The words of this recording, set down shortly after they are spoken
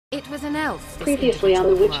It was an elf. Previously on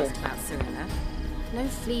The Witcher. About Cyrilla. No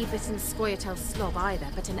flea-bitten Scoia'tael slob either,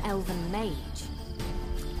 but an elven mage.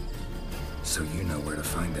 So you know where to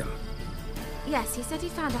find him? Yes, he said he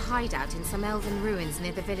found a hideout in some elven ruins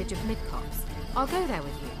near the village of Midcops. I'll go there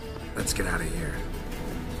with you. Let's get out of here.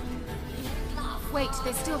 Wait,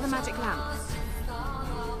 there's still the magic lamp.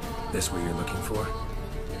 This what you're looking for?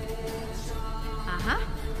 Uh-huh.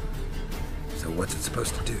 So what's it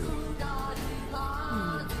supposed to do?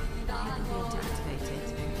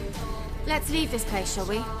 Let's leave this place, shall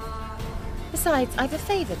we? Besides, I've a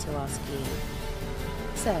favor to ask you.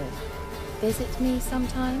 So, visit me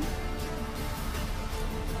sometime?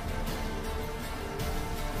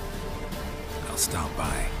 I'll stop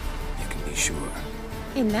by. You can be sure.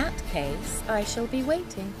 In that case, I shall be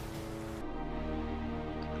waiting.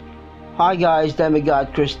 Hi guys,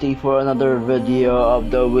 Demigod Christie for another video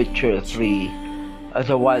of The Witcher 3 as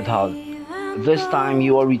a White Hog. This time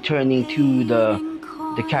you are returning to the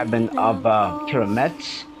cabin of Keira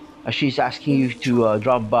Metz. She's asking you to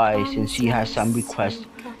drop by since she has some requests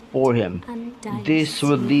for him. This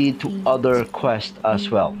will lead to other quests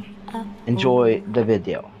as well. Enjoy the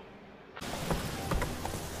video.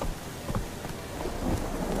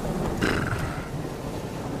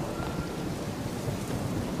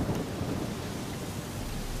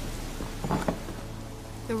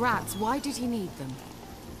 The rats, why did he need them?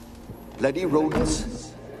 Bloody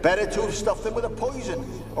rodents. Better to have stuffed them with a poison,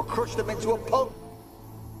 or crushed them into a pulp.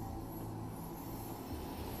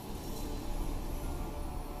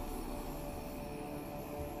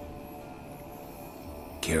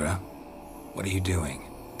 Keira, what are you doing?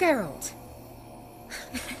 Geralt!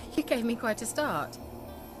 You gave me quite a start.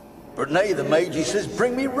 But nay, the mage, he says,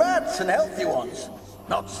 bring me rats and healthy ones.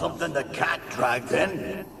 Not something the cat dragged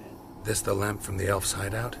in. This the lamp from the elf's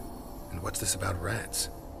hideout? And what's this about rats?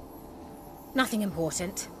 Nothing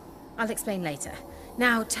important. I'll explain later.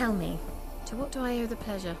 Now tell me, to what do I owe the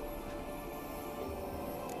pleasure?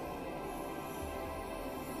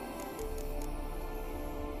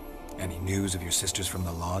 Any news of your sisters from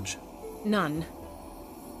the lodge? None.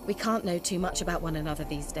 We can't know too much about one another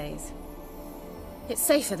these days. It's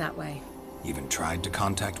safer that way. Even tried to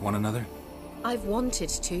contact one another? I've wanted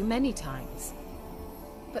to many times.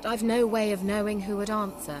 But I've no way of knowing who would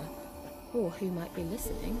answer, or who might be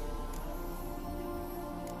listening.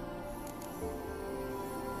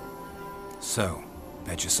 So,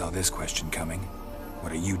 bet you saw this question coming.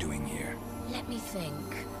 What are you doing here? Let me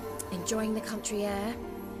think. Enjoying the country air?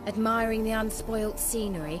 Admiring the unspoilt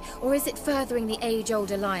scenery? Or is it furthering the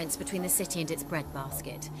age-old alliance between the city and its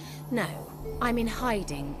breadbasket? No, I'm in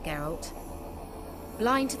hiding, Geralt.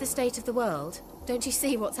 Blind to the state of the world? Don't you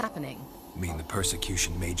see what's happening? Mean the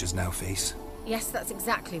persecution mages now face? Yes, that's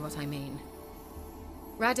exactly what I mean.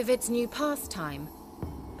 Radovid's new pastime.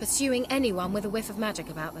 Pursuing anyone with a whiff of magic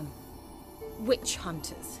about them. Witch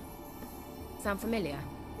hunters. Sound familiar?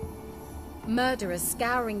 Murderers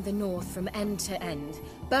scouring the north from end to end,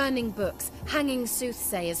 burning books, hanging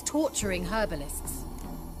soothsayers, torturing herbalists.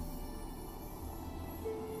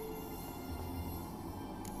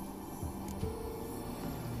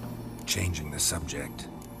 Changing the subject.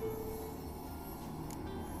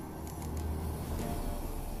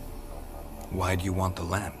 Why do you want the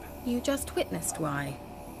lamp? You just witnessed why.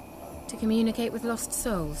 To communicate with lost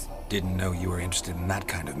souls. Didn't know you were interested in that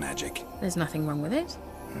kind of magic. There's nothing wrong with it.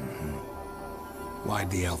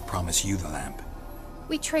 Why'd the elf promise you the lamp?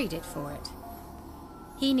 We traded for it.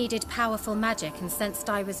 He needed powerful magic and sensed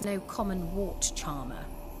I was no common wart charmer.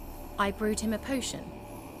 I brewed him a potion.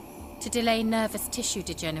 To delay nervous tissue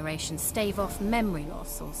degeneration, stave off memory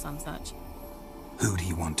loss or some such. Who'd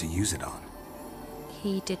he want to use it on?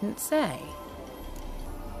 He didn't say.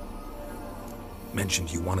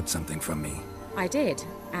 Mentioned you wanted something from me. I did,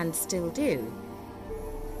 and still do.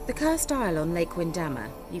 The cursed isle on Lake Windammer,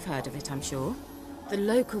 you've heard of it, I'm sure. The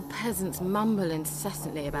local peasants mumble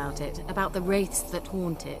incessantly about it, about the wraiths that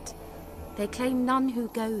haunt it. They claim none who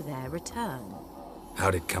go there return.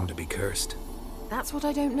 How'd it come to be cursed? That's what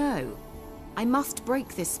I don't know. I must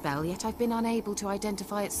break this spell, yet I've been unable to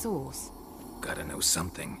identify its source. Gotta know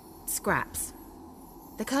something. Scraps.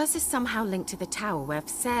 The curse is somehow linked to the tower where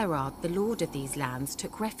Serard, the lord of these lands,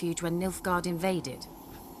 took refuge when Nilfgaard invaded.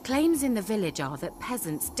 Claims in the village are that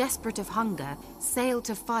peasants, desperate of hunger, sailed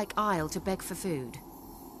to Fyke Isle to beg for food.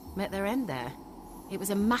 Met their end there. It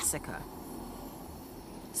was a massacre.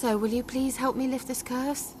 So, will you please help me lift this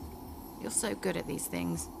curse? You're so good at these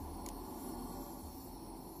things.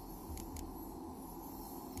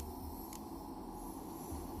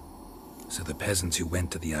 So the peasants who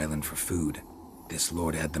went to the island for food, this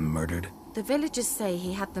lord had them murdered? The villagers say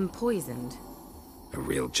he had them poisoned. A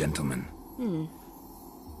real gentleman.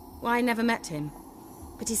 Well, I never met him.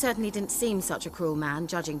 But he certainly didn't seem such a cruel man,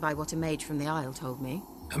 judging by what a mage from the Isle told me.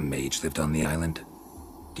 A mage lived on the island?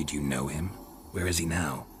 Did you know him? Where is he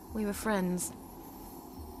now? We were friends.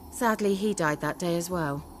 Sadly, he died that day as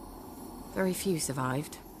well. Very few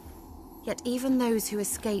survived. Yet even those who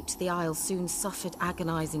escaped the Isle soon suffered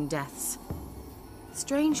agonizing deaths.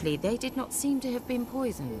 Strangely, they did not seem to have been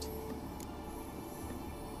poisoned.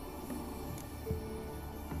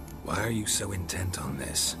 Why are you so intent on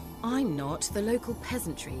this? I'm not, the local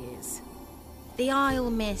peasantry is. The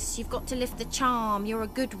Isle, miss, you've got to lift the charm. You're a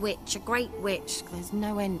good witch, a great witch. There's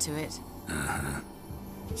no end to it. Uh-huh.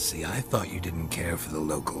 See, I thought you didn't care for the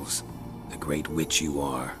locals. The great witch you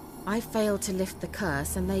are. I failed to lift the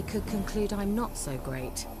curse, and they could conclude I'm not so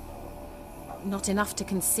great. Not enough to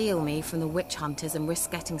conceal me from the witch hunters and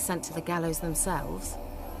risk getting sent to the gallows themselves.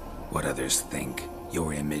 What others think,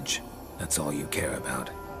 your image, that's all you care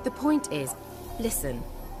about. The point is, listen,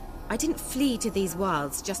 I didn't flee to these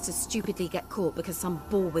wilds just to stupidly get caught because some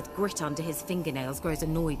boar with grit under his fingernails grows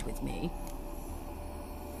annoyed with me.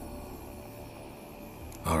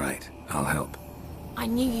 All right, I'll help. I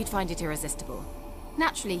knew you'd find it irresistible.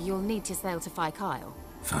 Naturally, you'll need to sail to Kyle.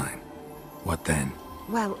 Fine. What then?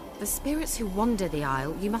 Well, the spirits who wander the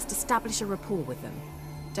Isle, you must establish a rapport with them.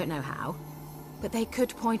 Don't know how, but they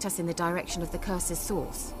could point us in the direction of the curse's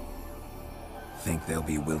source. Think they'll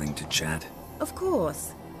be willing to chat? Of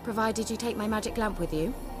course, provided you take my magic lamp with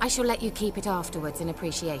you. I shall let you keep it afterwards in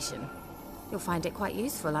appreciation. You'll find it quite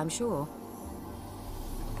useful, I'm sure.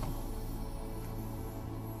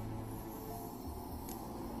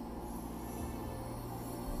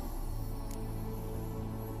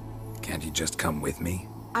 Can't you just come with me?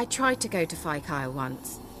 I tried to go to Kyle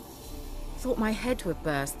once. Thought my head would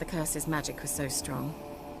burst, the curse's magic was so strong.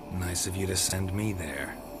 Nice of you to send me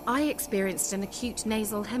there. I experienced an acute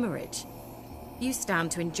nasal hemorrhage. You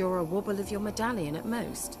stand to endure a wobble of your medallion at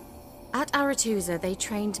most. At Aretusa, they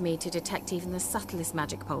trained me to detect even the subtlest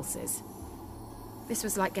magic pulses. This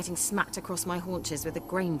was like getting smacked across my haunches with a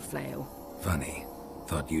grain flail. Funny.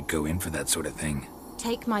 Thought you'd go in for that sort of thing.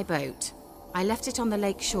 Take my boat. I left it on the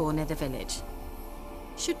lake shore near the village.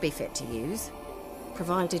 Should be fit to use,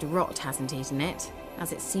 provided rot hasn't eaten it,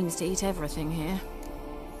 as it seems to eat everything here.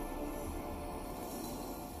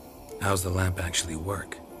 How's the lamp actually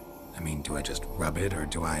work? I mean, do I just rub it, or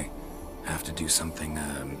do I have to do something,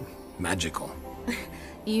 magical?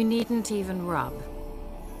 You needn't even rub.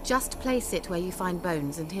 Just place it where you find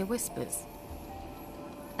bones and hear whispers.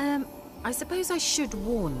 I suppose I should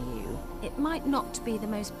warn you, it might not be the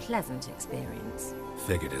most pleasant experience.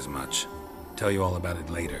 Figured as much. Tell you all about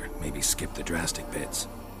it later, maybe skip the drastic bits.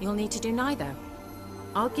 You'll need to do neither.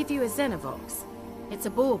 I'll give you a Xenovox. It's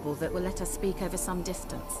a bauble that will let us speak over some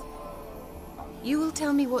distance. You will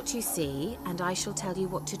tell me what you see, and I shall tell you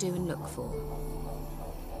what to do and look for.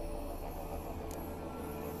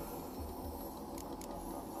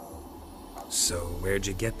 So, where'd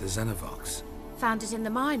you get the Xenovox? Found it in the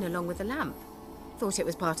mine along with the lamp. Thought it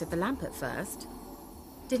was part of the lamp at first.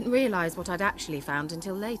 Didn't realize what I'd actually found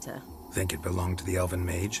until later. Think it belonged to the elven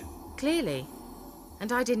mage? Clearly.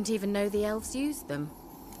 And I didn't even know the elves used them.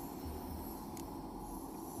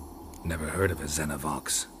 Never heard of a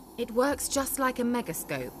Xenovox. It works just like a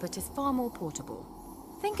megascope, but is far more portable.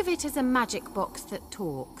 Think of it as a magic box that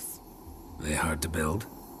talks. They hard to build?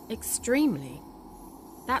 Extremely.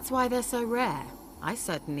 That's why they're so rare. I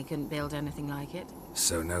certainly couldn't build anything like it.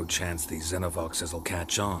 So no chance these Xenovoxes will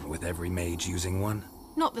catch on with every mage using one?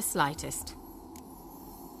 Not the slightest.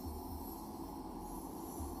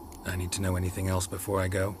 I need to know anything else before I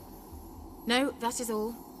go? No, that is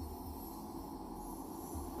all.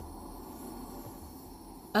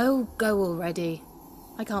 Oh, go already.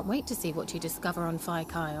 I can't wait to see what you discover on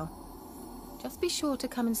Kyle. Just be sure to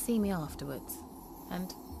come and see me afterwards.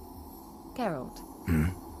 And Geralt.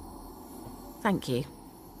 Thank you.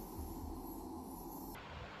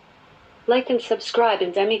 Like and subscribe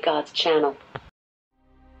in Demigod's channel.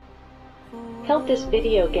 Help this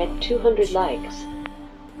video get 200 likes.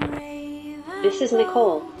 This is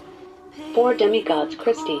Nicole, for Demigods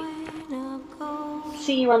Christie.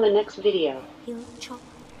 See you on the next video.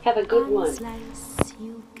 Have a good one. Slice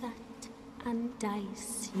you cut and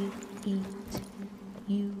dice you eat,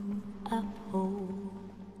 you uphold.